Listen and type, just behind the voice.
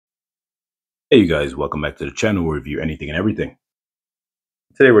Hey you guys, welcome back to the channel where we review anything and everything.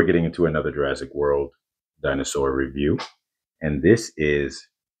 Today we're getting into another Jurassic World dinosaur review, and this is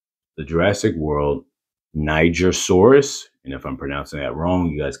the Jurassic World Nigersaurus. And if I'm pronouncing that wrong,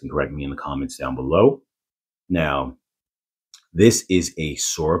 you guys can correct me in the comments down below. Now, this is a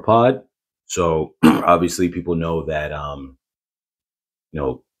sauropod, so obviously people know that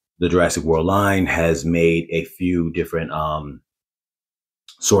the Jurassic World line has made a few different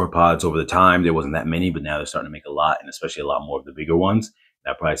sauropods over the time. There wasn't that many, but now they're starting to make a lot, and especially a lot more of the bigger ones.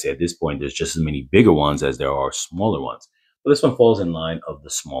 And I'd probably say at this point, there's just as many bigger ones as there are smaller ones. But this one falls in line of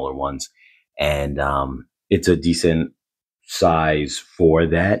the smaller ones, and it's a decent size for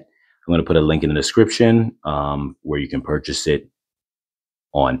that. I'm going to put a link in the description where you can purchase it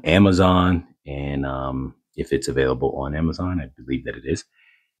on Amazon, and if it's available on Amazon, I believe that it is.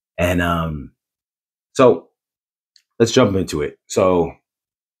 And so let's jump into it. So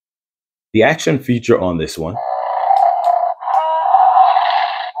the action feature on this one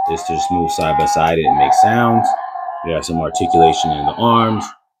is to just move side by side and make sounds. You have some articulation in the arms.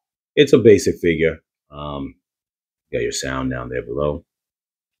 It's a basic figure. You got your sound down there below.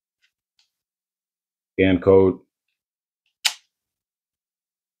 Scan code.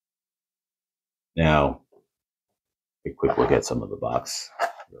 Now, a quick look at some of the box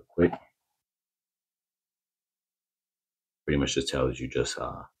real quick. Pretty much just tells you just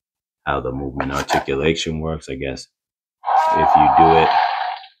how the movement articulation works, I guess. If you do it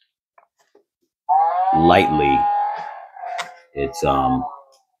lightly, it's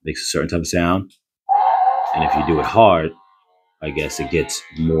makes a certain type of sound, and if you do it hard, I guess it gets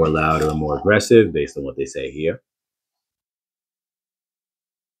more louder and more aggressive based on what they say here.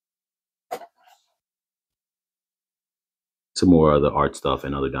 Some more other art stuff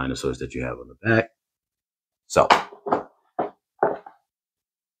and other dinosaurs that you have on the back. So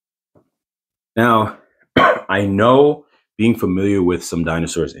now, I know, being familiar with some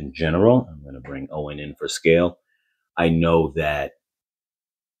dinosaurs in general, I'm going to bring Owen in for scale. I know that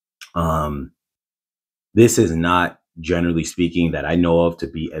this is not, generally speaking, that I know of to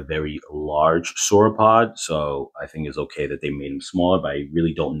be a very large sauropod. So I think it's okay that they made them smaller, but I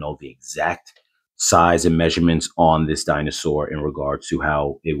really don't know the exact size and measurements on this dinosaur in regards to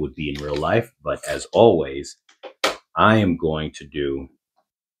how it would be in real life. But as always, I am going to do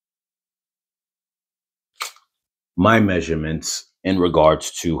my measurements in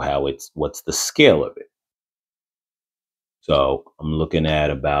regards to how what's the scale of it. So I'm looking at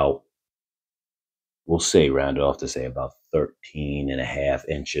about, we'll say round it off to say about 13.5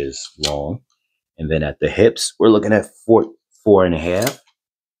 inches long. And then at the hips, we're looking at 4.5.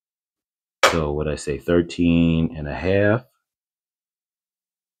 So what I say, 13.5.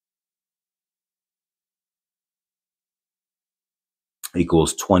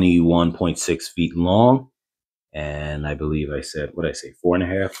 Equals 21.6 feet long. And I believe I said, what did I say,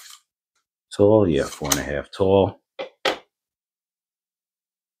 4.5 tall? Yeah, 4.5 tall.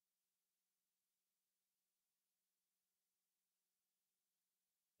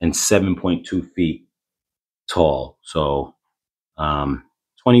 And 7.2 feet tall. So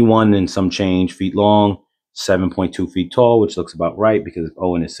 21 and some change feet long, 7.2 feet tall, which looks about right because if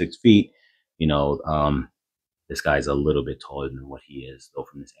Owen is 6 feet, this guy's a little bit taller than what he is, though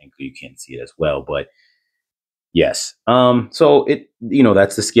from this angle you can't see it as well. But yes, so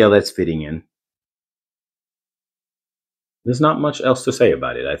that's the scale that's fitting in. There's not much else to say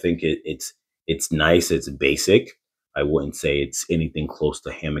about it. I think it's nice. It's basic. I wouldn't say it's anything close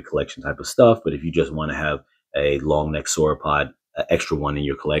to Hammock collection type of stuff. But if you just want to have a long neck sauropod, an extra one in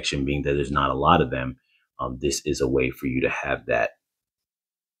your collection, being that there's not a lot of them, this is a way for you to have that.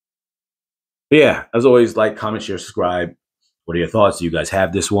 But yeah, as always, like, comment, share, subscribe. What are your thoughts? Do you guys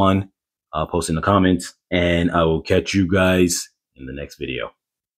have this one? Post in the comments, and I will catch you guys in the next video.